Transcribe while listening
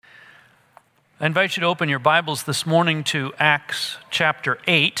I invite you to open your Bibles this morning to Acts chapter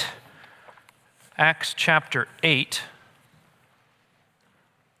 8. Acts chapter 8.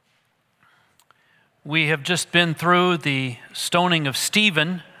 We have just been through the stoning of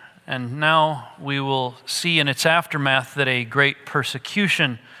Stephen, and now we will see in its aftermath that a great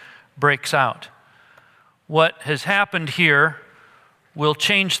persecution breaks out. What has happened here will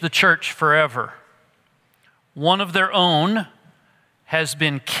change the church forever. One of their own has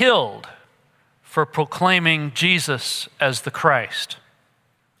been killed for proclaiming Jesus as the Christ.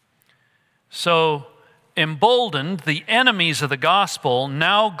 So, emboldened, the enemies of the gospel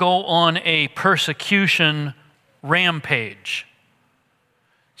now go on a persecution rampage.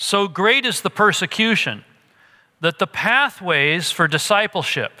 So great is the persecution that the pathways for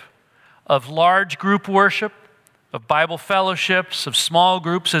discipleship of large group worship, of Bible fellowships, of small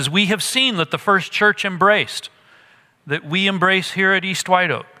groups, as we have seen that the first church embraced, that we embrace here at East White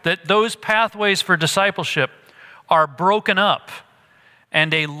Oak, that those pathways for discipleship are broken up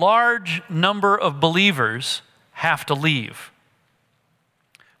and a large number of believers have to leave.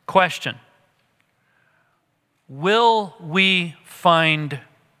 Question: will we find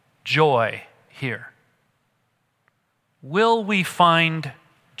joy here? Will we find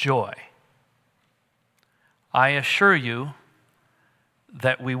joy? I assure you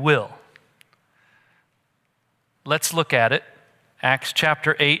that we will. Let's look at it. Acts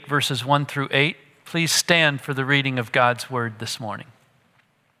chapter 8, verses 1 through 8. Please stand for the reading of God's word this morning.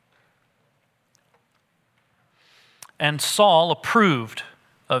 And Saul approved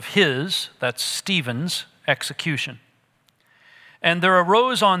of his, that's Stephen's, execution. And there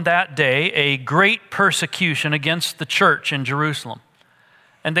arose on that day a great persecution against the church in Jerusalem.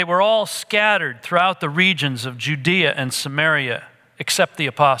 And they were all scattered throughout the regions of Judea and Samaria, except the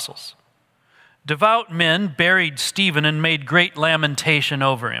apostles. Devout men buried Stephen and made great lamentation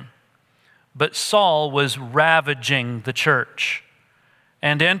over him. But Saul was ravaging the church.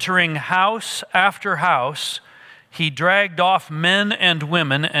 And entering house after house, he dragged off men and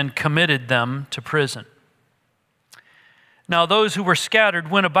women and committed them to prison. Now those who were scattered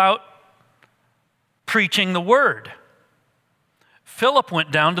went about preaching the word. Philip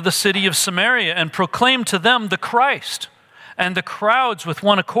went down to the city of Samaria and proclaimed to them the Christ. And the crowds with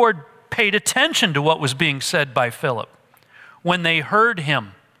one accord paid attention to what was being said by Philip. When they heard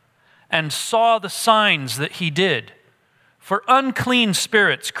him and saw the signs that he did, for unclean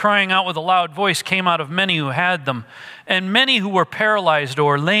spirits, crying out with a loud voice, came out of many who had them, and many who were paralyzed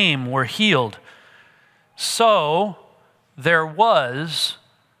or lame were healed. So there was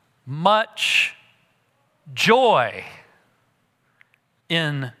much joy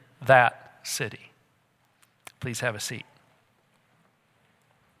in that city. Please have a seat.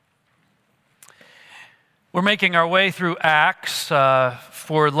 We're making our way through Acts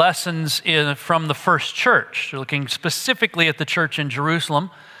for lessons from the first church. We're looking specifically at the church in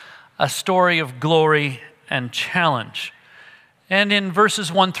Jerusalem, a story of glory and challenge. And in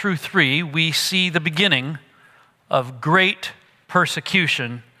verses 1 through 3, we see the beginning of great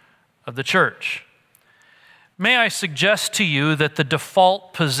persecution of the church. May I suggest to you that the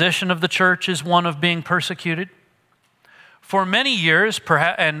default position of the church is one of being persecuted? For many years,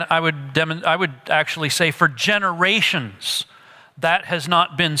 perhaps, and I would actually say for generations, that has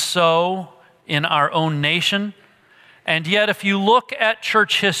not been so in our own nation. And yet, if you look at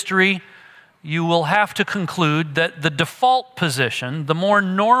church history, you will have to conclude that the default position, the more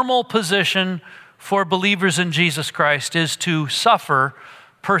normal position for believers in Jesus Christ, is to suffer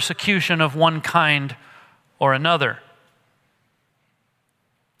persecution of one kind or another.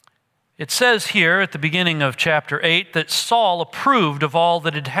 It says here at the beginning of chapter 8 that Saul approved of all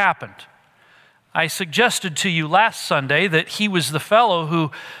that had happened. I suggested to you last Sunday that he was the fellow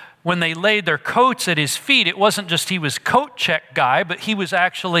who, when they laid their coats at his feet, it wasn't just he was coat check guy, but he was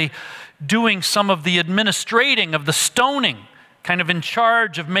actually doing some of the administrating of the stoning, kind of in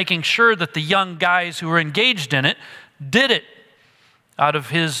charge of making sure that the young guys who were engaged in it did it out of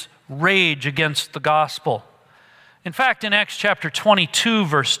his rage against the gospel. In fact, in Acts chapter 22,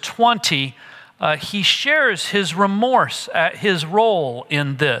 verse 20, he shares his remorse at his role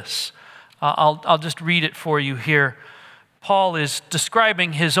in this. I'll just read it for you here. Paul is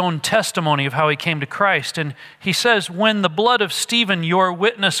describing his own testimony of how he came to Christ, and he says, "When the blood of Stephen, your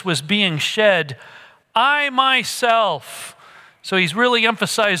witness, was being shed, I myself," so he's really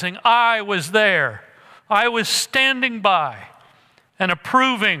emphasizing, I was there. I was standing by and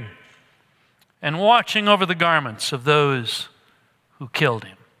approving and watching over the garments of those who killed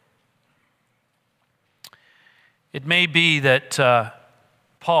him. It may be that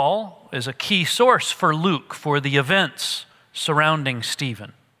Paul is a key source for Luke for the events surrounding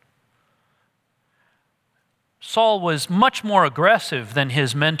Stephen. Saul was much more aggressive than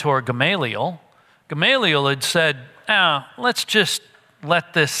his mentor Gamaliel. Gamaliel had said, let's just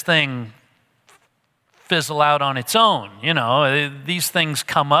let this thing fizzle out on its own. You know, these things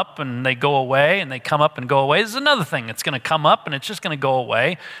come up and they go away, and they come up and go away. There's another thing that's going to come up and it's just going to go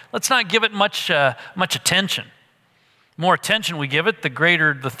away. Let's not give it much attention. The more attention we give it, the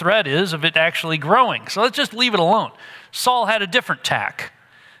greater the threat is of it actually growing. So let's just leave it alone. Saul had a different tack,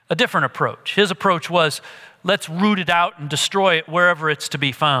 a different approach. His approach was, let's root it out and destroy it wherever it's to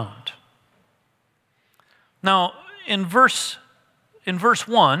be found. Now, in verse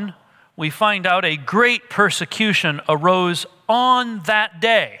 1, we find out a great persecution arose on that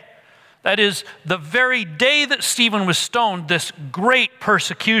day. That is, the very day that Stephen was stoned, this great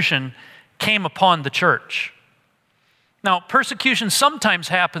persecution came upon the church. Now, persecution sometimes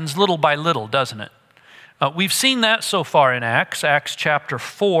happens little by little, doesn't it? We've seen that so far in Acts chapter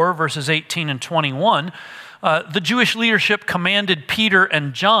 4, verses 18 and 21. The Jewish leadership commanded Peter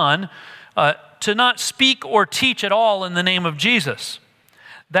and John to not speak or teach at all in the name of Jesus.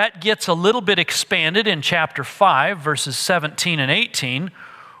 That gets a little bit expanded in chapter 5, verses 17 and 18,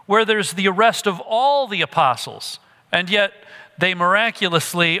 where there's the arrest of all the apostles, and yet they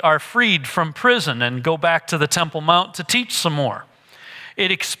miraculously are freed from prison and go back to the Temple Mount to teach some more.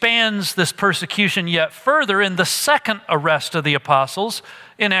 It expands this persecution yet further in the second arrest of the apostles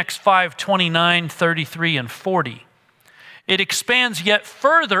in Acts 5, 29, 33, and 40. It expands yet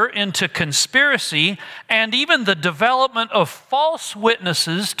further into conspiracy and even the development of false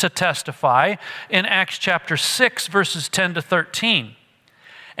witnesses to testify in Acts chapter 6, verses 10 to 13.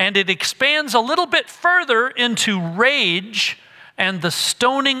 And it expands a little bit further into rage and the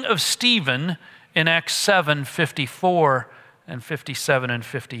stoning of Stephen in Acts 7, 54 and 57 and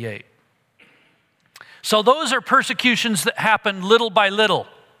 58. So those are persecutions that happen little by little.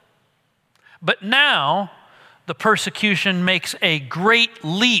 But now, the persecution makes a great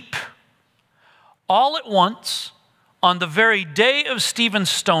leap. All at once, on the very day of Stephen's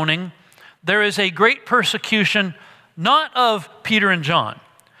stoning, there is a great persecution, not of Peter and John,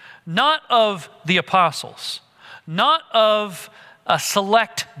 not of the apostles, not of a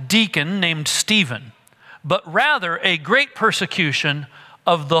select deacon named Stephen, but rather a great persecution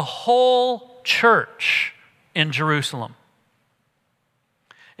of the whole church in Jerusalem.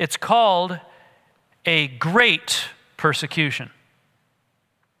 It's called a great persecution.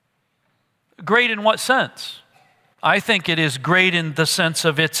 Great in what sense? I think it is great in the sense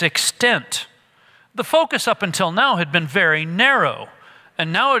of its extent. The focus up until now had been very narrow,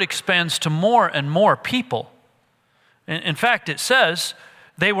 and now it expands to more and more people. In fact, it says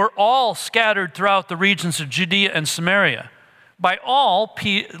they were all scattered throughout the regions of Judea and Samaria. By all,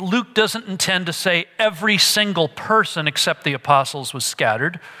 Luke doesn't intend to say every single person except the apostles was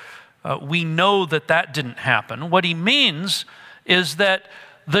scattered. We know that didn't happen. What he means is that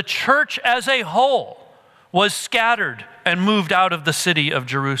the church as a whole was scattered and moved out of the city of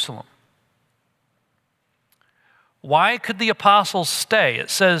Jerusalem. Why could the apostles stay?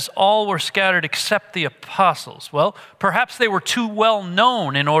 It says all were scattered except the apostles. Well, perhaps they were too well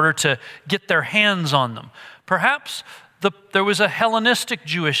known in order to get their hands on them. Perhaps there was a Hellenistic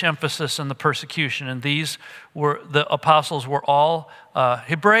Jewish emphasis in the persecution, and the apostles were all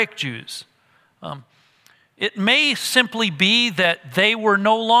Hebraic Jews. It may simply be that they were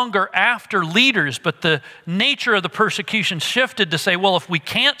no longer after leaders, but the nature of the persecution shifted to say, well, if we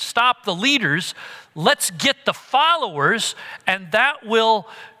can't stop the leaders, let's get the followers, and that will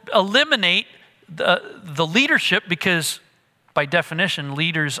eliminate the leadership, because by definition,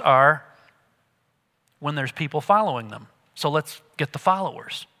 leaders are when there's people following them. So let's get the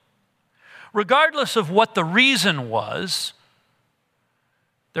followers. Regardless of what the reason was,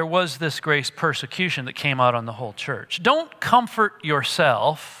 there was this great persecution that came out on the whole church. Don't comfort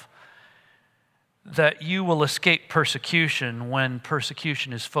yourself that you will escape persecution when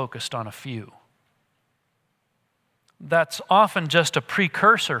persecution is focused on a few. That's often just a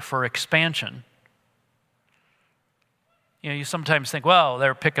precursor for expansion. You know, you sometimes think, well,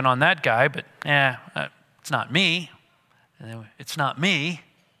 they're picking on that guy, but it's not me. It's not me.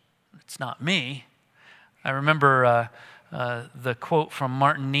 It's not me. I remember the quote from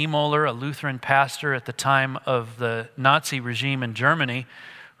Martin Niemöller, a Lutheran pastor at the time of the Nazi regime in Germany,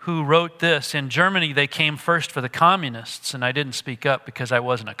 who wrote this: in Germany, they came first for the communists, and I didn't speak up because I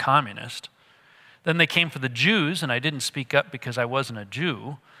wasn't a communist. Then they came for the Jews, and I didn't speak up because I wasn't a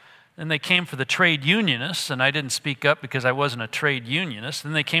Jew. Then they came for the trade unionists, and I didn't speak up because I wasn't a trade unionist.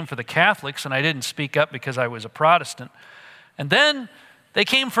 Then they came for the Catholics, and I didn't speak up because I was a Protestant. And then they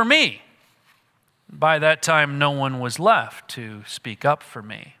came for me. By that time, no one was left to speak up for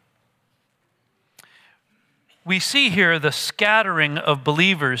me. we see here the scattering of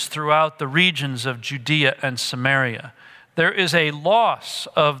believers throughout the regions of Judea and Samaria. There is a loss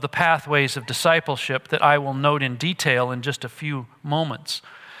of the pathways of discipleship that I will note in detail in just a few moments.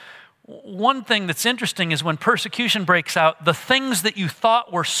 One thing that's interesting is when persecution breaks out, the things that you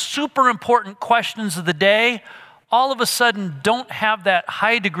thought were super important questions of the day, all of a sudden don't have that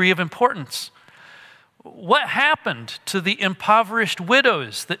high degree of importance. What happened to the impoverished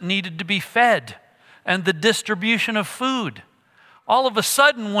widows that needed to be fed and the distribution of food? All of a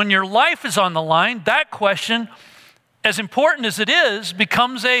sudden, when your life is on the line, that question, as important as it is,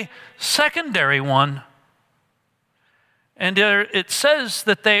 becomes a secondary one. And it says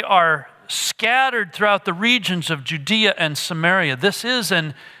that they are scattered throughout the regions of Judea and Samaria. This is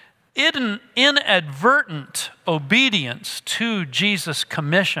an inadvertent obedience to Jesus'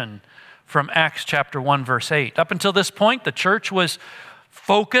 commission from Acts chapter 1, verse 8. Up until this point, the church was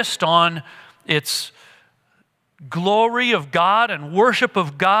focused on its glory of God and worship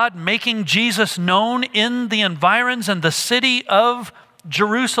of God, making Jesus known in the environs and the city of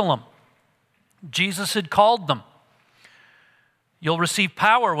Jerusalem. Jesus had called them. You'll receive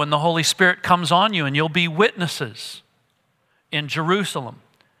power when the Holy Spirit comes on you, and you'll be witnesses in Jerusalem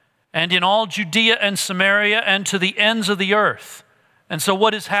and in all Judea and Samaria and to the ends of the earth. And so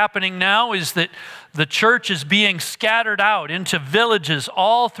what is happening now is that the church is being scattered out into villages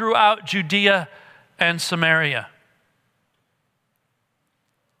all throughout Judea and Samaria.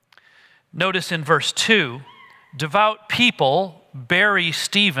 Notice in verse 2, devout people bury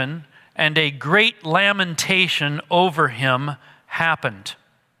Stephen, and a great lamentation over him happened.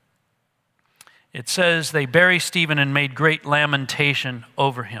 It says they bury Stephen and made great lamentation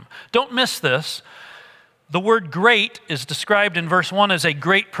over him. Don't miss this. The word great is described in verse 1 as a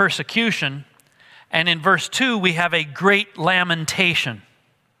great persecution, and in verse 2 we have a great lamentation.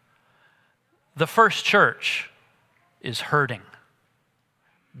 The first church is hurting.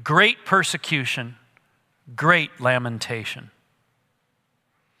 Great persecution, great lamentation.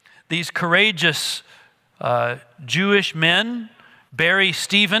 These courageous Jewish men bury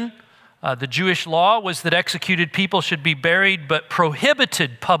Stephen. The Jewish law was that executed people should be buried, but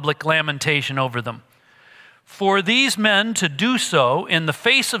prohibited public lamentation over them. For these men to do so in the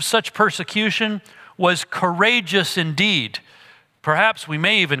face of such persecution was courageous indeed. Perhaps we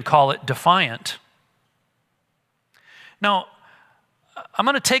may even call it defiant. Now, I'm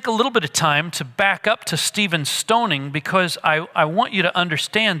going to take a little bit of time to back up to Stephen's stoning, because I want you to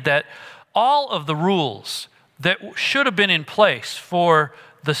understand that all of the rules that should have been in place for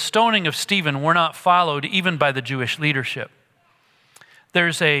the stoning of Stephen were not followed even by the Jewish leadership.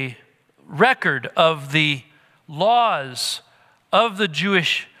 There's a record of the laws of the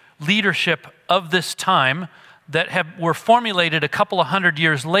Jewish leadership of this time that were formulated a couple of hundred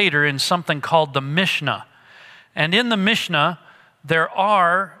years later in something called the Mishnah. And in the Mishnah, there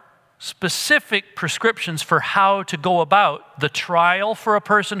are specific prescriptions for how to go about the trial for a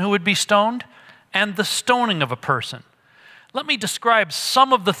person who would be stoned and the stoning of a person. Let me describe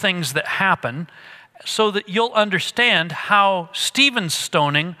some of the things that happen so that you'll understand how Stephen's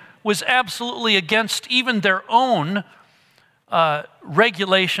stoning was absolutely against even their own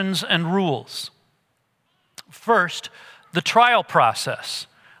regulations and rules. First, the trial process.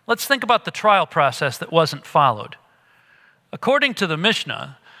 Let's think about the trial process that wasn't followed. According to the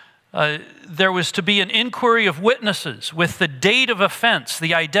Mishnah, there was to be an inquiry of witnesses with the date of offense,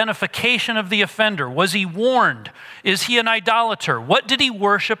 the identification of the offender. Was he warned? Is he an idolater? What did he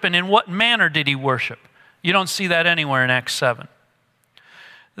worship, and in what manner did he worship? You don't see that anywhere in Acts 7.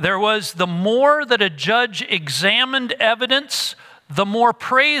 There was, the more that a judge examined evidence, the more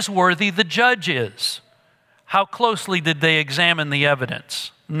praiseworthy the judge is. How closely did they examine the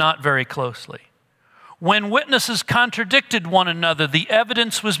evidence? Not very closely. When witnesses contradicted one another, the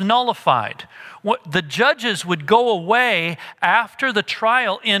evidence was nullified. The judges would go away after the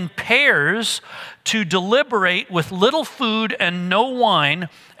trial in pairs to deliberate with little food and no wine,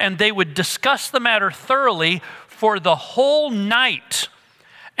 and they would discuss the matter thoroughly for the whole night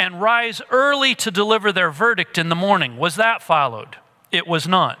and rise early to deliver their verdict in the morning. Was that followed? It was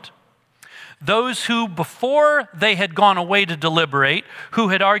not. Those who, before they had gone away to deliberate, who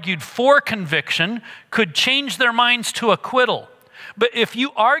had argued for conviction, could change their minds to acquittal. But if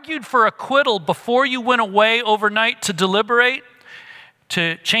you argued for acquittal before you went away overnight to deliberate,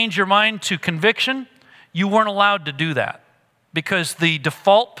 to change your mind to conviction, you weren't allowed to do that, because the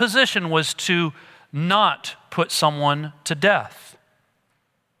default position was to not put someone to death.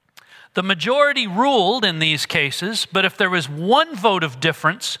 The majority ruled in these cases, but if there was one vote of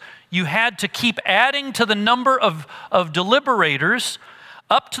difference, you had to keep adding to the number of deliberators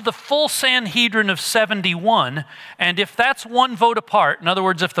up to the full Sanhedrin of 71, and if that's one vote apart, in other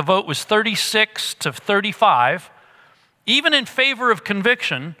words, if the vote was 36 to 35, even in favor of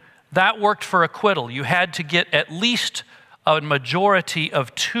conviction, that worked for acquittal. You had to get at least a majority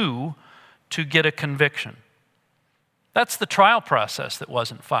of 2 to get a conviction. That's the trial process that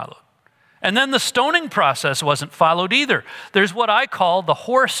wasn't followed. And then the stoning process wasn't followed either. There's what I call the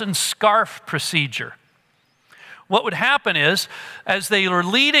horse and scarf procedure. What would happen is, as they were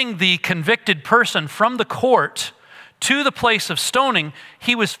leading the convicted person from the court to the place of stoning,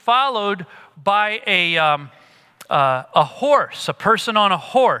 he was followed by a horse, a person on a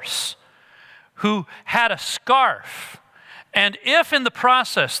horse who had a scarf. And if in the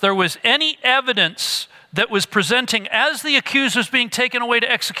process there was any evidence that was presenting as the accused was being taken away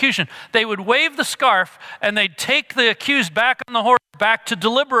to execution, they would wave the scarf and they'd take the accused back on the horse, back to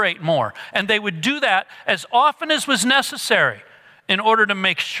deliberate more. And they would do that as often as was necessary in order to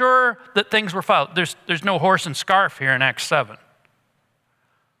make sure that things were followed. There's no horse and scarf here in Acts 7.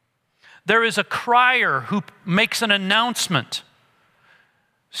 There is a crier who makes an announcement.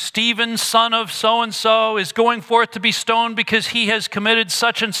 Stephen, son of so-and-so, is going forth to be stoned because he has committed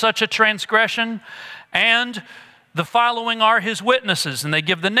such and such a transgression. And the following are his witnesses, and they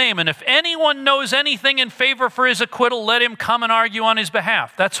give the name. And if anyone knows anything in favor for his acquittal, let him come and argue on his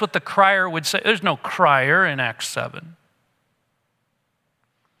behalf. That's what the crier would say. There's no crier in Acts 7.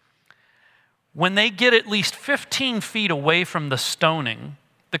 When they get at least 15 feet away from the stoning,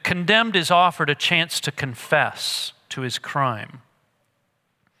 the condemned is offered a chance to confess to his crime.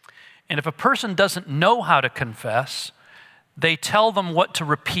 And if a person doesn't know how to confess, they tell them what to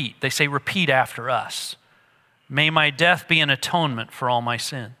repeat. They say, repeat after us. May my death be an atonement for all my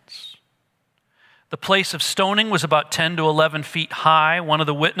sins. The place of stoning was about 10 to 11 feet high. One of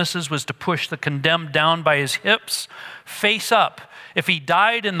the witnesses was to push the condemned down by his hips, face up. If he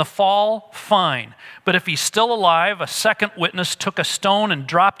died in the fall, fine. But if he's still alive, a second witness took a stone and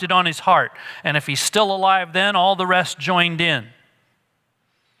dropped it on his heart. And if he's still alive then, all the rest joined in.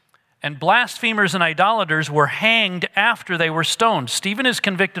 And blasphemers and idolaters were hanged after they were stoned. Stephen is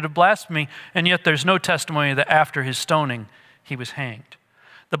convicted of blasphemy, and yet there's no testimony that after his stoning, he was hanged.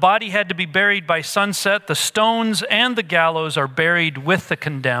 The body had to be buried by sunset. The stones and the gallows are buried with the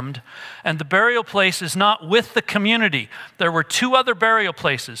condemned, and the burial place is not with the community. There were 2 other burial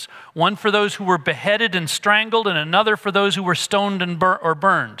places, one for those who were beheaded and strangled, and another for those who were stoned and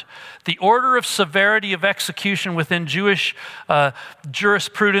burned. The order of severity of execution within Jewish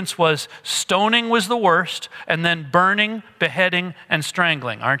jurisprudence was stoning was the worst, and then burning, beheading, and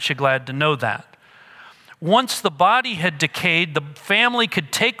strangling. Aren't you glad to know that? Once the body had decayed, the family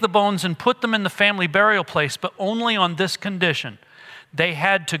could take the bones and put them in the family burial place, but only on this condition. They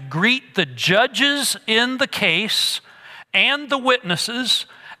had to greet the judges in the case and the witnesses,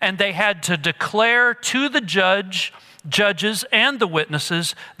 and they had to declare to the judges and the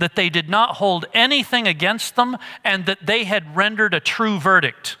witnesses that they did not hold anything against them and that they had rendered a true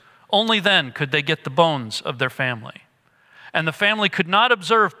verdict. Only then could they get the bones of their family. And the family could not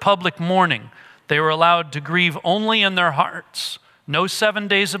observe public mourning. They were allowed to grieve only in their hearts. No 7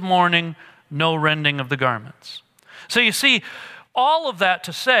 days of mourning, no rending of the garments. So you see, all of that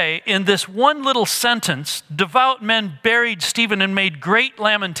to say, in this one little sentence, devout men buried Stephen and made great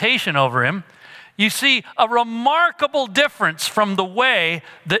lamentation over him. You see a remarkable difference from the way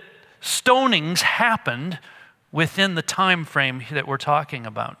that stonings happened within the time frame that we're talking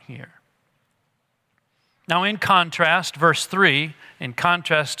about here. Now, in contrast, verse 3, in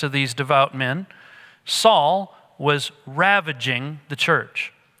contrast to these devout men, Saul was ravaging the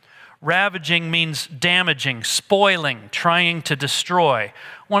church. Ravaging means damaging, spoiling, trying to destroy.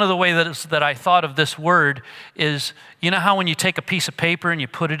 One of the ways that I thought of this word is, you know how when you take a piece of paper and you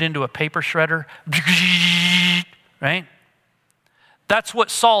put it into a paper shredder? Right? That's what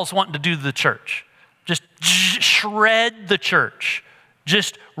Saul's wanting to do to the church. Just shred the church.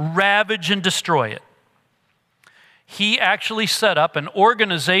 Just ravage and destroy it. He actually set up an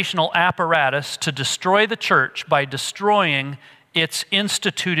organizational apparatus to destroy the church by destroying its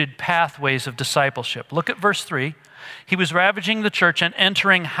instituted pathways of discipleship. Look at verse 3. He was ravaging the church and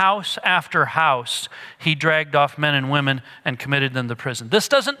entering house after house. He dragged off men and women and committed them to prison. This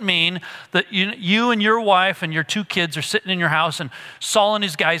doesn't mean that you and your wife and your 2 kids are sitting in your house and Saul and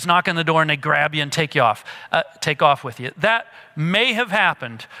his guys knock on the door and they grab you and take off with you. That may have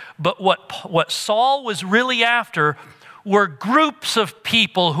happened, but what Saul was really after were groups of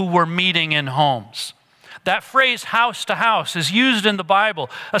people who were meeting in homes. That phrase, house to house, is used in the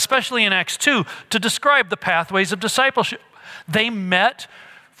Bible, especially in Acts 2, to describe the pathways of discipleship. They met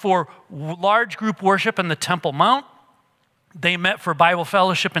for large group worship in the Temple Mount. They met for Bible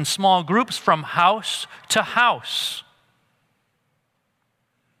fellowship in small groups from house to house.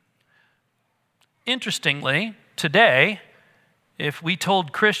 Interestingly, today, if we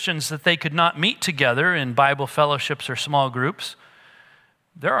told Christians that they could not meet together in Bible fellowships or small groups,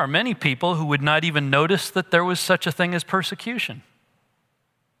 there are many people who would not even notice that there was such a thing as persecution.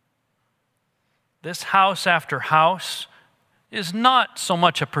 This house after house is not so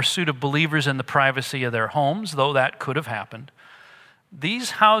much a pursuit of believers in the privacy of their homes, though that could have happened.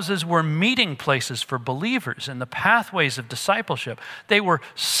 These houses were meeting places for believers in the pathways of discipleship. They were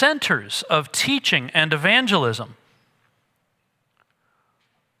centers of teaching and evangelism.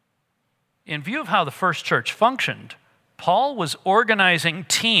 In view of how the first church functioned, Paul was organizing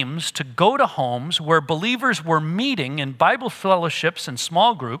teams to go to homes where believers were meeting in Bible fellowships and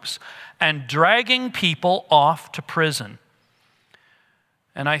small groups and dragging people off to prison.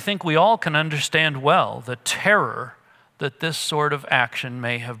 And I think we all can understand well the terror that this sort of action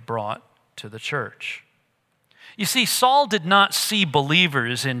may have brought to the church. You see, Saul did not see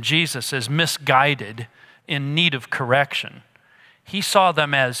believers in Jesus as misguided, in need of correction. He saw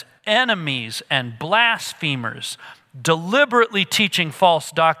them as enemies and blasphemers, deliberately teaching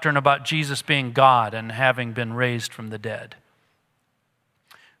false doctrine about Jesus being God and having been raised from the dead.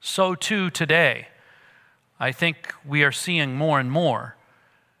 So too today, I think we are seeing more and more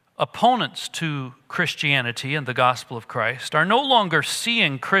opponents to Christianity and the gospel of Christ are no longer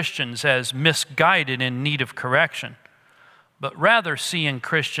seeing Christians as misguided in need of correction, but rather seeing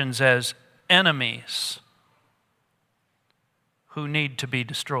Christians as enemies who need to be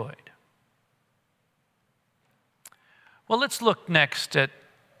destroyed. Well, let's look next at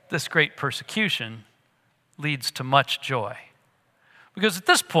this great persecution leads to much joy. Because at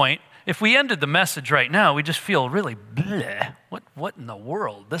this point, if we ended the message right now, we just feel really bleh. What in the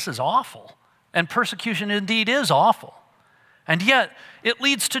world? This is awful. And persecution indeed is awful. And yet, it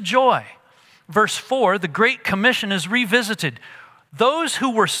leads to joy. Verse 4, the Great Commission is revisited. Those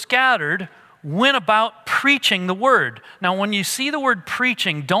who were scattered went about preaching the word. Now, when you see the word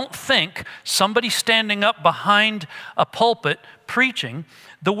preaching, don't think somebody standing up behind a pulpit preaching.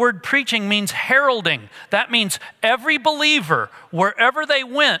 The word preaching means heralding. That means every believer, wherever they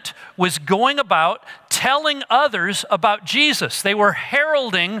went, was going about telling others about Jesus. They were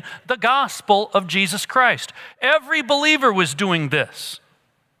heralding the gospel of Jesus Christ. Every believer was doing this.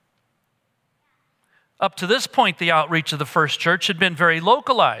 Up to this point, the outreach of the first church had been very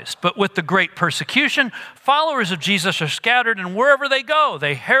localized, but with the great persecution, followers of Jesus are scattered, and wherever they go,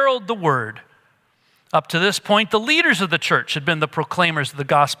 they herald the word. Up to this point, the leaders of the church had been the proclaimers of the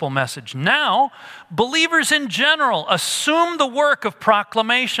gospel message. Now, believers in general assume the work of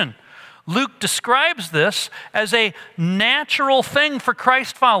proclamation. Luke describes this as a natural thing for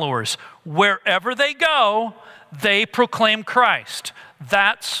Christ followers. Wherever they go, they proclaim Christ.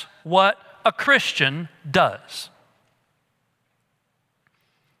 That's what a Christian does.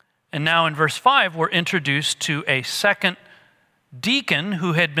 And now in verse 5, we're introduced to a second deacon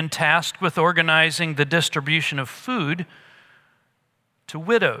who had been tasked with organizing the distribution of food to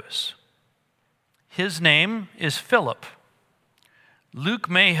widows. His name is Philip. Luke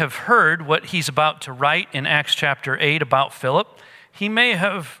may have heard what he's about to write in Acts chapter 8 about Philip. He may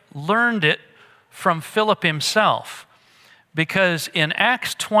have learned it from Philip himself, because in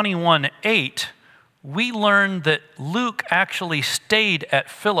Acts 21:8, we learn that Luke actually stayed at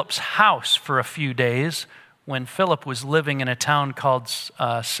Philip's house for a few days when Philip was living in a town called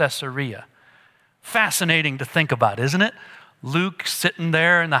Caesarea. Fascinating to think about, isn't it? Luke sitting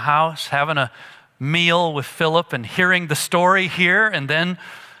there in the house, having a meal with Philip and hearing the story here, and then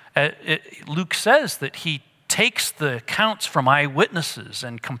Luke says that he takes the accounts from eyewitnesses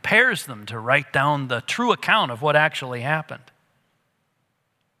and compares them to write down the true account of what actually happened.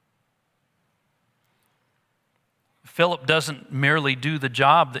 Philip doesn't merely do the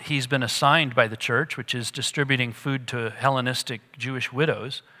job that he's been assigned by the church, which is distributing food to Hellenistic Jewish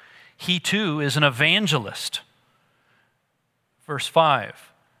widows. He too is an evangelist. Verse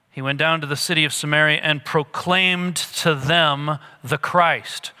 5, he went down to the city of Samaria and proclaimed to them the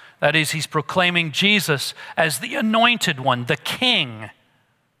Christ. That is, he's proclaiming Jesus as the anointed one, the king.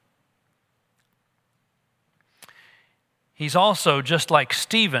 He's also, just like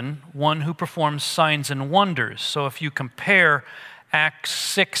Stephen, one who performs signs and wonders. So if you compare Acts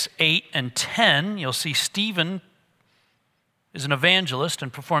 6, 8, and 10, you'll see Stephen is an evangelist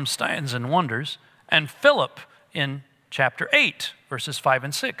and performs signs and wonders. And Philip in chapter 8, verses 5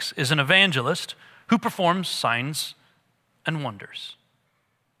 and 6, is an evangelist who performs signs and wonders.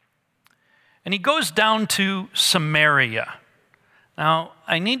 And he goes down to Samaria. Now,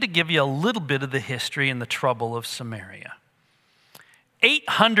 I need to give you a little bit of the history and the trouble of Samaria.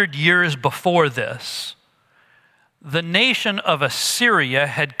 800 years before this, the nation of Assyria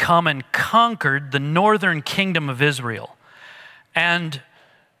had come and conquered the northern kingdom of Israel. And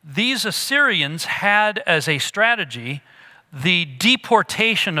these Assyrians had as a strategy the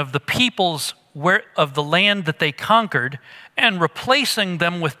deportation of the peoples of the land that they conquered and replacing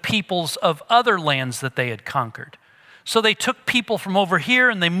them with peoples of other lands that they had conquered. So they took people from over here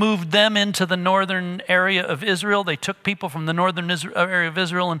and they moved them into the northern area of Israel. They took people from the northern area of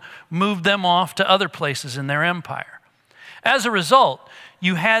Israel and moved them off to other places in their empire. As a result,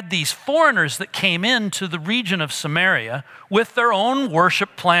 you had these foreigners that came into the region of Samaria with their own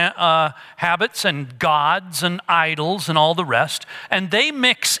worship habits and gods and idols and all the rest, and they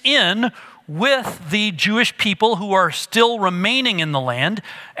mix in with the Jewish people who are still remaining in the land,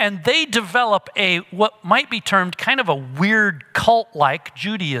 and they develop what might be termed kind of a weird cult-like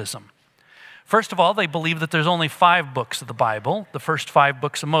Judaism. First of all, they believe that there's only 5 books of the Bible, the first 5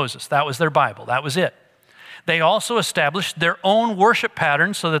 books of Moses. That was their Bible. That was it. They also established their own worship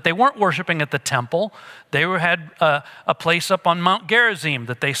patterns so that they weren't worshiping at the temple. They had a place up on Mount Gerizim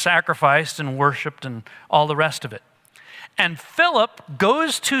that they sacrificed and worshiped and all the rest of it. And Philip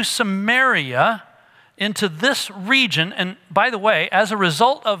goes to Samaria into this region. And by the way, as a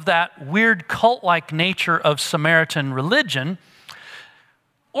result of that weird cult-like nature of Samaritan religion,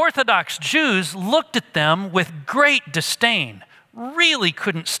 Orthodox Jews looked at them with great disdain, really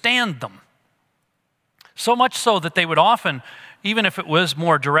couldn't stand them. So much so that they would often, even if it was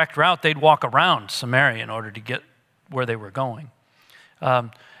more direct route, they'd walk around Samaria in order to get where they were going.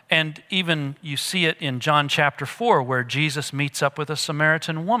 And even you see it in John chapter 4 where Jesus meets up with a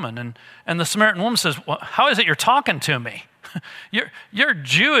Samaritan woman. And the Samaritan woman says, well, how is it you're talking to me? You're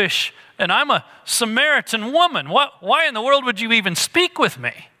Jewish and I'm a Samaritan woman. Why in the world would you even speak with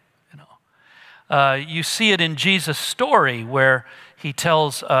me? You see it in Jesus' story where he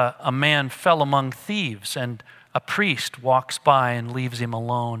tells a man fell among thieves and a priest walks by and leaves him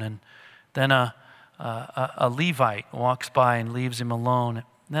alone. And then a Levite walks by and leaves him alone.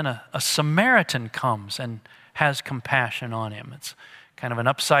 Then a Samaritan comes and has compassion on him. It's kind of an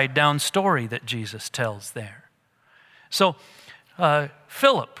upside down story that Jesus tells there. So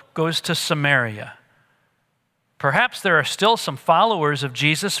Philip goes to Samaria. Perhaps there are still some followers of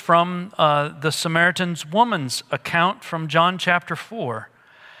Jesus from the Samaritan woman's account from John chapter 4.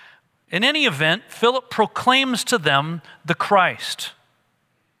 In any event, Philip proclaims to them the Christ.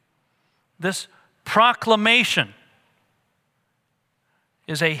 This proclamation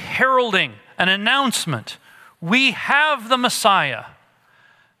is a heralding, an announcement. We have the Messiah.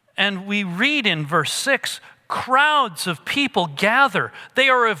 And we read in verse 6, crowds of people gather. They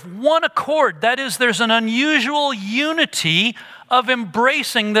are of one accord. That is, there's an unusual unity of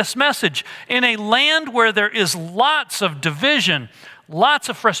embracing this message. In a land where there is lots of division, lots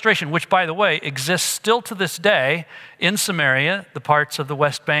of frustration, which, by the way, exists still to this day in Samaria, the parts of the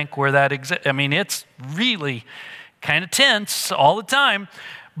West Bank where that exists. I mean, it's really kind of tense all the time.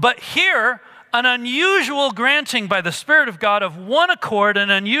 But here, an unusual granting by the Spirit of God of one accord, an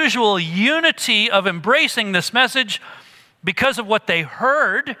unusual unity of embracing this message because of what they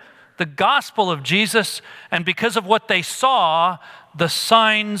heard, the gospel of Jesus, and because of what they saw, the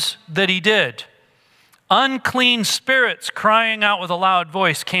signs that he did. Unclean spirits crying out with a loud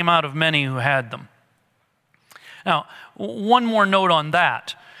voice came out of many who had them. Now, one more note on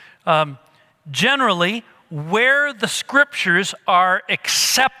that. Generally, where the scriptures are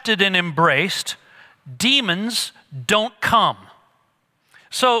accepted and embraced, demons don't come.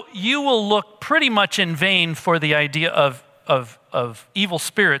 So you will look pretty much in vain for the idea of evil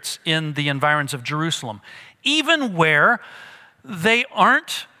spirits in the environs of Jerusalem, even where they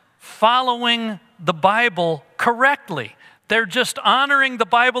aren't following the Bible correctly. They're just honoring the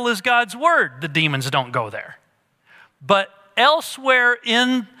Bible as God's word. The demons don't go there. But elsewhere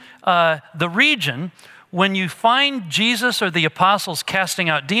in the region, when you find Jesus or the apostles casting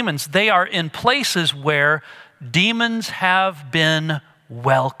out demons, they are in places where demons have been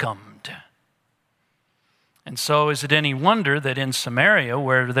welcomed. And so is it any wonder that in Samaria,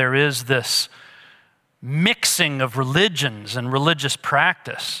 where there is this mixing of religions and religious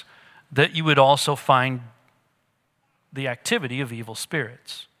practice, that you would also find the activity of evil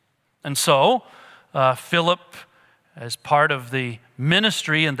spirits. And so Philip, as part of the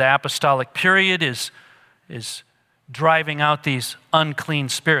ministry in the apostolic period, is driving out these unclean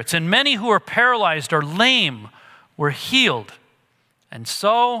spirits. And many who are paralyzed or lame were healed. And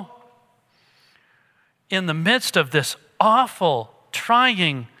so, in the midst of this awful,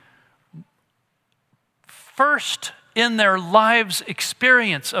 trying, first in their lives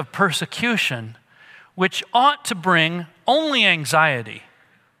experience of persecution, which ought to bring only anxiety.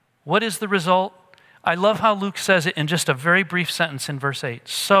 What is the result? I love how Luke says it in just a very brief sentence in verse 8.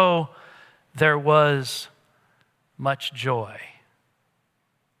 So there was much joy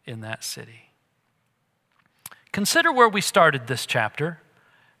in that city. Consider where we started this chapter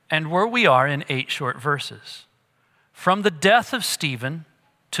and where we are in 8 short verses. From the death of Stephen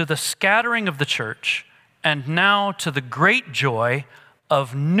to the scattering of the church, and now to the great joy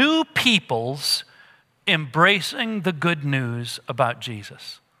of new peoples embracing the good news about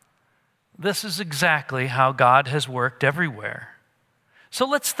Jesus. This is exactly how God has worked everywhere. So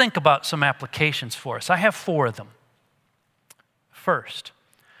let's think about some applications for us. I have 4 of them. First,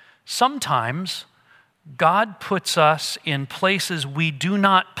 sometimes God puts us in places we do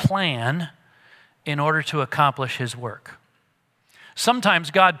not plan in order to accomplish His work.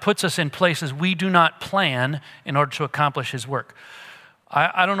 Sometimes God puts us in places we do not plan in order to accomplish His work.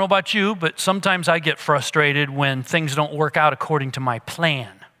 I don't know about you, but sometimes I get frustrated when things don't work out according to my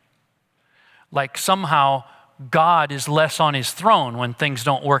plan. Like somehow God is less on His throne when things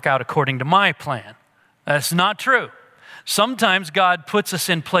don't work out according to my plan. That's not true. Sometimes God puts us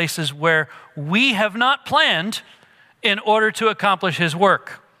in places where we have not planned in order to accomplish His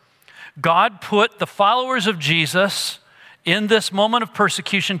work. God put the followers of Jesus in this moment of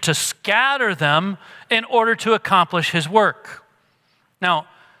persecution to scatter them in order to accomplish His work. Now,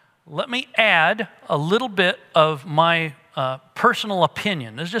 let me add a little bit of my personal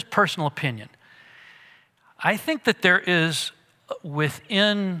opinion. This is just personal opinion. I think that there is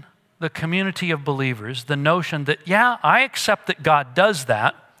within the community of believers the notion that, yeah, I accept that God does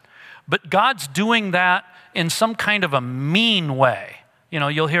that, but God's doing that in some kind of a mean way. You know,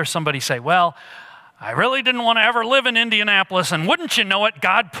 you'll hear somebody say, well, I really didn't want to ever live in Indianapolis, and wouldn't you know it,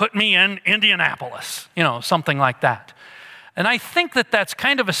 God put me in Indianapolis. You know, something like that. And I think that that's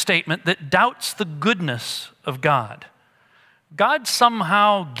kind of a statement that doubts the goodness of God. God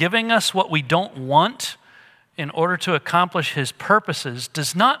somehow giving us what we don't want in order to accomplish His purposes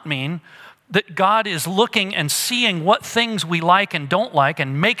does not mean that God is looking and seeing what things we like and don't like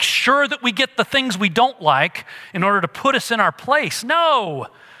and make sure that we get the things we don't like in order to put us in our place. No,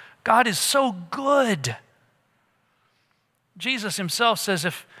 God is so good. Jesus Himself says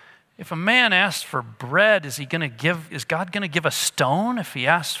if a man asks for bread, is God going to give a stone? If he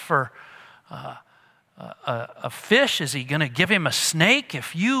asks for a fish, is He going to give him a snake?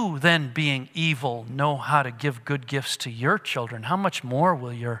 If you then, being evil, know how to give good gifts to your children, how much more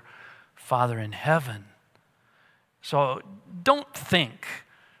will your Father in heaven? So don't think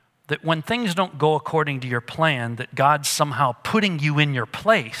that when things don't go according to your plan, that God's somehow putting you in your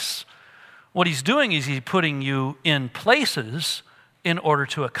place. What He's doing is He's putting you in places in order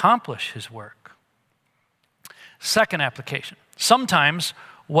to accomplish His work. Second application. Sometimes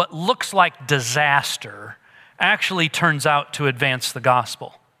what looks like disaster actually turns out to advance the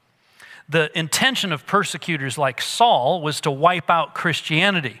gospel. The intention of persecutors like Saul was to wipe out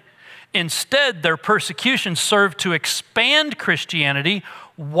Christianity. Instead, their persecution served to expand Christianity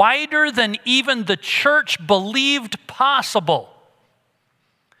wider than even the church believed possible.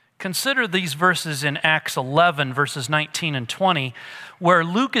 Consider these verses in Acts 11, verses 19 and 20, where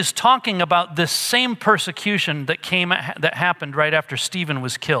Luke is talking about this same persecution that happened right after Stephen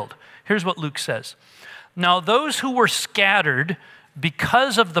was killed. Here's what Luke says. Now those who were scattered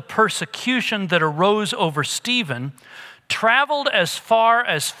because of the persecution that arose over Stephen traveled as far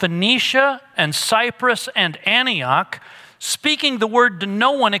as Phoenicia and Cyprus and Antioch, speaking the word to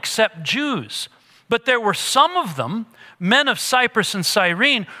no one except Jews. But there were some of them, men of Cyprus and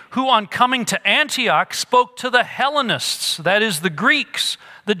Cyrene, who on coming to Antioch spoke to the Hellenists, that is the Greeks,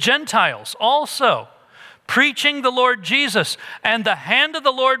 the Gentiles also, preaching the Lord Jesus. And the hand of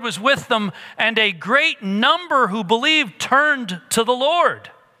the Lord was with them, and a great number who believed turned to the Lord.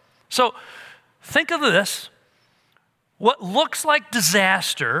 So think of this. What looks like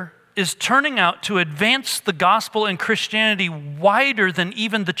disaster is turning out to advance the gospel and Christianity wider than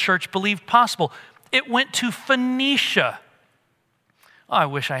even the church believed possible. It went to Phoenicia. Oh, I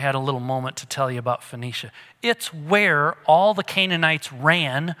wish I had a little moment to tell you about Phoenicia. It's where all the Canaanites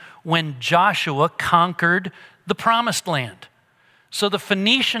ran when Joshua conquered the promised land. So the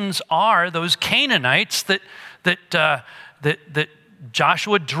Phoenicians are those Canaanites that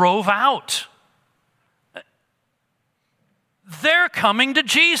Joshua drove out. They're coming to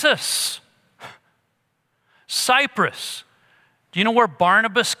Jesus. Cyprus. Do you know where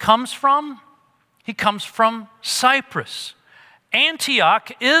Barnabas comes from? He comes from Cyprus.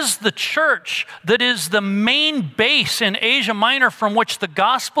 Antioch is the church that is the main base in Asia Minor from which the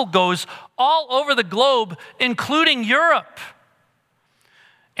gospel goes all over the globe, including Europe.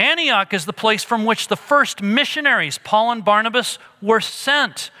 Antioch is the place from which the first missionaries, Paul and Barnabas, were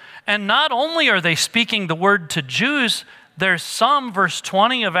sent. And not only are they speaking the word to Jews, there's some, verse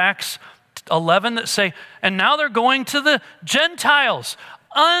 20 of Acts 11, that say, and now they're going to the Gentiles.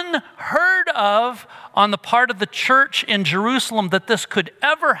 Unheard of on the part of the church in Jerusalem that this could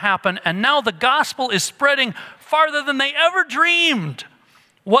ever happen. And now the gospel is spreading farther than they ever dreamed.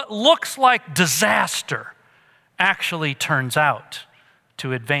 What looks like disaster actually turns out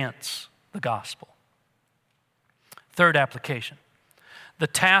to advance the gospel. Third application. The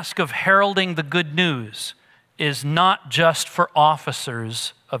task of heralding the good news is not just for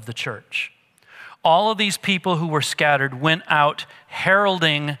officers of the church. All of these people who were scattered went out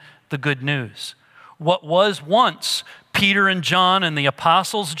heralding the good news. What was once Peter and John and the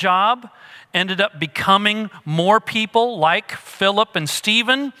apostles' job ended up becoming more people like Philip and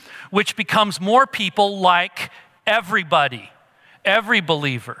Stephen, which becomes more people like everybody. Every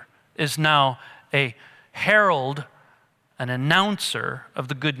believer is now a herald, an announcer of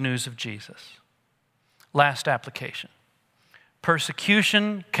the good news of Jesus. Last application.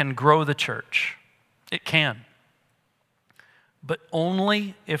 Persecution can grow the church. It can. But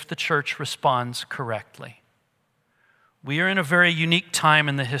only if the church responds correctly. We are in a very unique time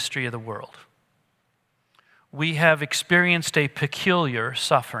in the history of the world. We have experienced a peculiar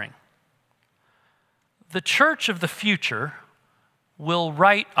suffering. The church of the future will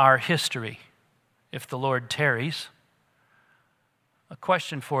write our history if the Lord tarries. A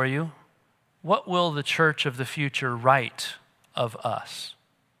question for you. What will the church of the future write of us?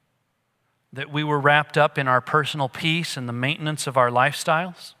 That we were wrapped up in our personal peace and the maintenance of our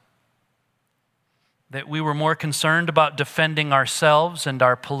lifestyles? That we were more concerned about defending ourselves and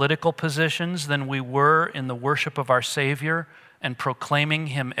our political positions than we were in the worship of our Savior and proclaiming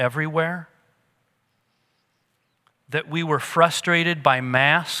Him everywhere? That we were frustrated by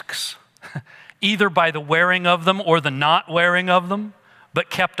masks, either by the wearing of them or the not wearing of them, but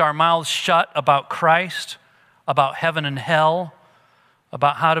kept our mouths shut about Christ, about heaven and hell,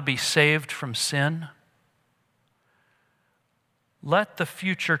 about how to be saved from sin? Let the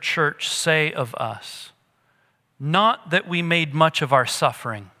future church say of us, not that we made much of our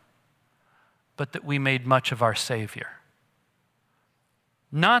suffering, but that we made much of our Savior.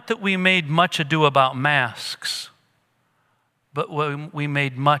 Not that we made much ado about masks, but we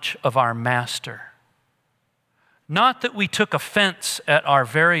made much of our Master. Not that we took offense at our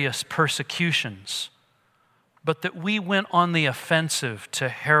various persecutions, but that we went on the offensive to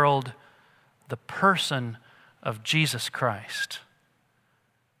herald the person of Jesus Christ,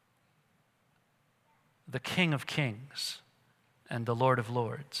 the King of Kings and the Lord of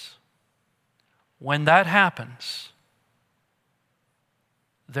Lords. When that happens,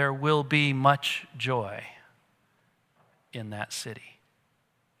 there will be much joy in that city.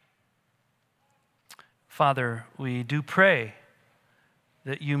 Father, we do pray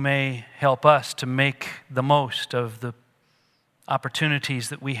that you may help us to make the most of the opportunities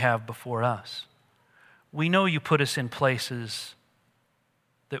that we have before us. We know you put us in places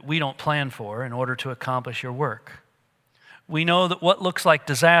that we don't plan for in order to accomplish your work. We know that what looks like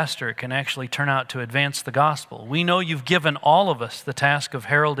disaster can actually turn out to advance the gospel. We know you've given all of us the task of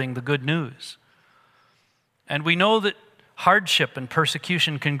heralding the good news. And we know that hardship and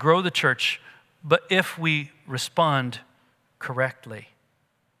persecution can grow the church, but if we respond correctly.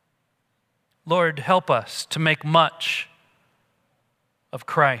 Lord, help us to make much of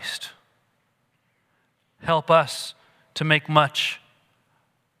Christ. Help us to make much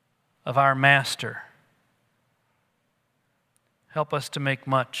of our Master. Help us to make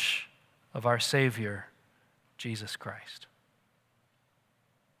much of our Savior, Jesus Christ.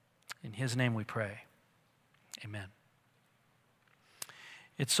 In His name we pray. Amen.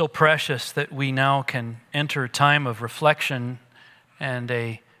 It's so precious that we now can enter a time of reflection and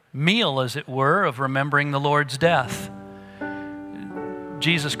a meal, as it were, of remembering the Lord's death.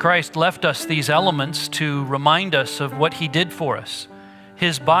 Jesus Christ left us these elements to remind us of what He did for us.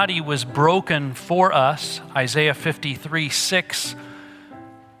 His body was broken for us, Isaiah 53:6.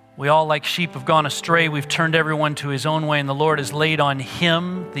 We all like sheep have gone astray. We've turned everyone to his own way, and the Lord has laid on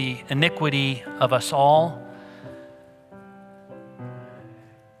Him the iniquity of us all.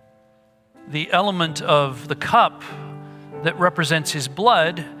 The element of the cup that represents His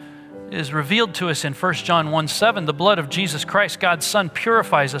blood is revealed to us in 1 John 1:7. The blood of Jesus Christ, God's Son,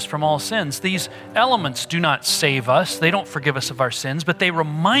 purifies us from all sins. These elements do not save us. They don't forgive us of our sins, but they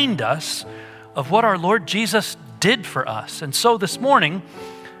remind us of what our Lord Jesus did for us. And so this morning,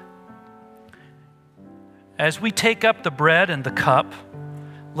 as we take up the bread and the cup,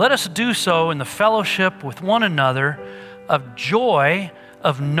 let us do so in the fellowship with one another of joy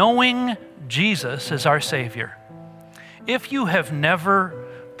of knowing Jesus as our Savior. If you have never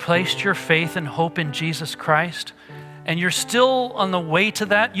placed your faith and hope in Jesus Christ, and you're still on the way to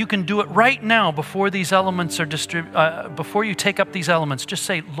that, you can do it right now before these elements are before you take up these elements. Just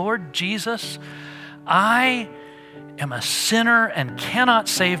say, Lord Jesus, I am a sinner and cannot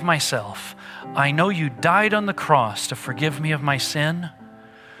save myself. I know you died on the cross to forgive me of my sin.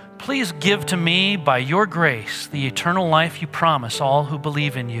 Please give to me by your grace the eternal life you promise all who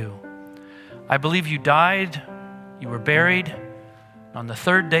believe in you. I believe you died, you were buried. On the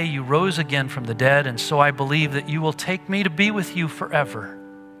third day you rose again from the dead, and so I believe that you will take me to be with you forever.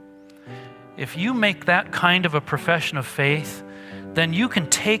 If you make that kind of a profession of faith, then you can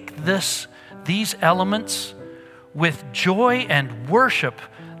take these elements with joy and worship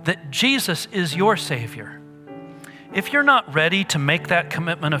that Jesus is your Savior. If you're not ready to make that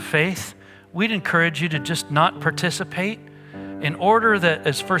commitment of faith, we'd encourage you to just not participate in order that,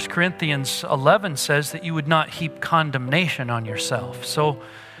 as 1 Corinthians 11 says, that you would not heap condemnation on yourself. So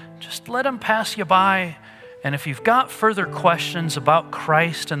just let them pass you by. And if you've got further questions about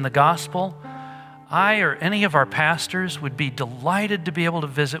Christ and the gospel, I or any of our pastors would be delighted to be able to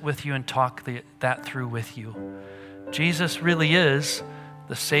visit with you and talk that through with you. Jesus really is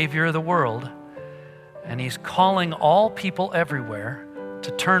the Savior of the world, and He's calling all people everywhere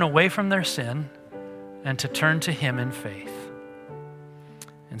to turn away from their sin and to turn to Him in faith.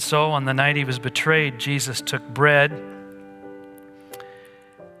 And so on the night He was betrayed, Jesus took bread,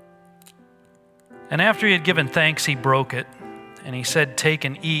 and after He had given thanks, He broke it, and He said, "Take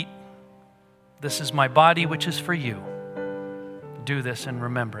and eat. This is my body, which is for you. Do this in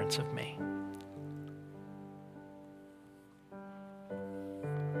remembrance of me."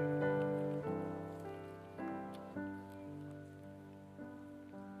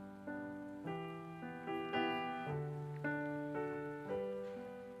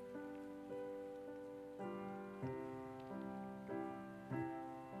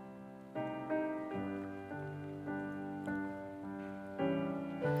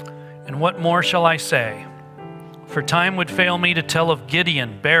 And what more shall I say? For time would fail me to tell of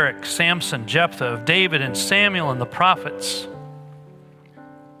Gideon, Barak, Samson, Jephthah, of David and Samuel and the prophets,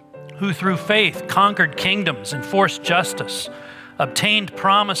 who through faith conquered kingdoms, enforced justice, obtained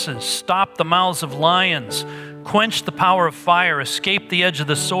promises, stopped the mouths of lions, quenched the power of fire, escaped the edge of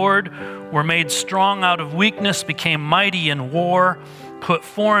the sword, were made strong out of weakness, became mighty in war, put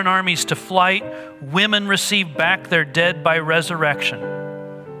foreign armies to flight, women received back their dead by resurrection.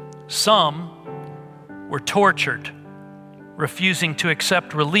 Some were tortured, refusing to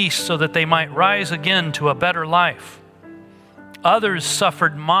accept release so that they might rise again to a better life. Others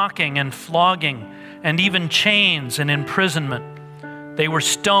suffered mocking and flogging and even chains and imprisonment. They were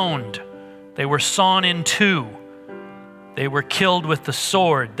stoned. They were sawn in two. They were killed with the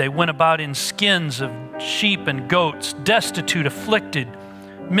sword. They went about in skins of sheep and goats, destitute, afflicted,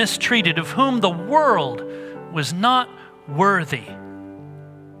 mistreated, of whom the world was not worthy,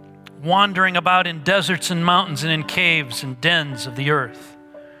 wandering about in deserts and mountains and in caves and dens of the earth.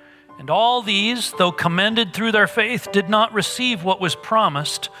 And all these, though commended through their faith, did not receive what was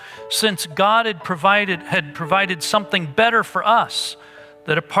promised, since God had provided something better for us,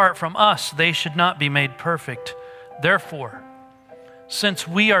 that apart from us they should not be made perfect. Therefore, since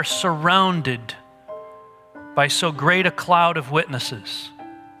we are surrounded by so great a cloud of witnesses,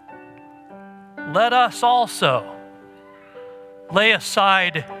 let us also lay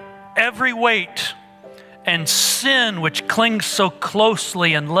aside every weight and sin which clings so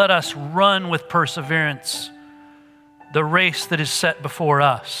closely, and let us run with perseverance the race that is set before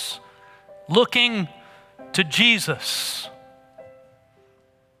us, looking to Jesus,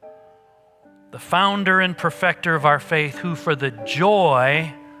 the founder and perfecter of our faith, who for the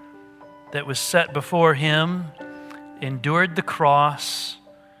joy that was set before Him endured the cross,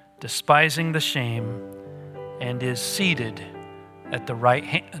 despising the shame, and is seated at the right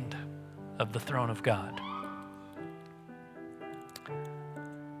hand of the throne of God.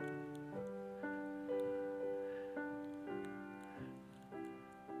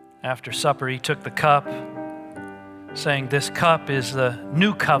 After supper, He took the cup, saying, "This cup is the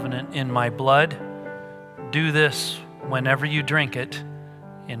new covenant in my blood. Do this whenever you drink it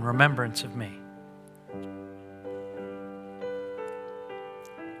in remembrance of me."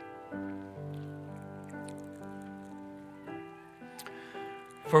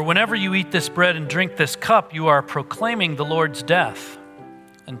 For whenever you eat this bread and drink this cup, you are proclaiming the Lord's death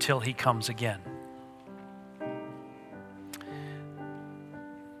until He comes again.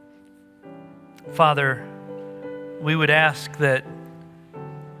 Father, we would ask that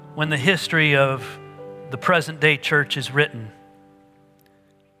when the history of the present day church is written,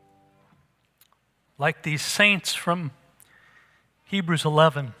 like these saints from Hebrews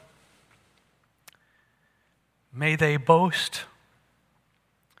 11, may they boast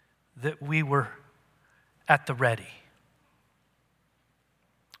that we were at the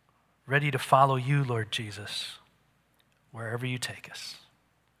ready to follow you, Lord Jesus, wherever you take us,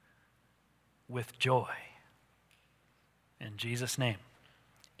 with joy. In Jesus' name,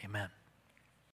 amen.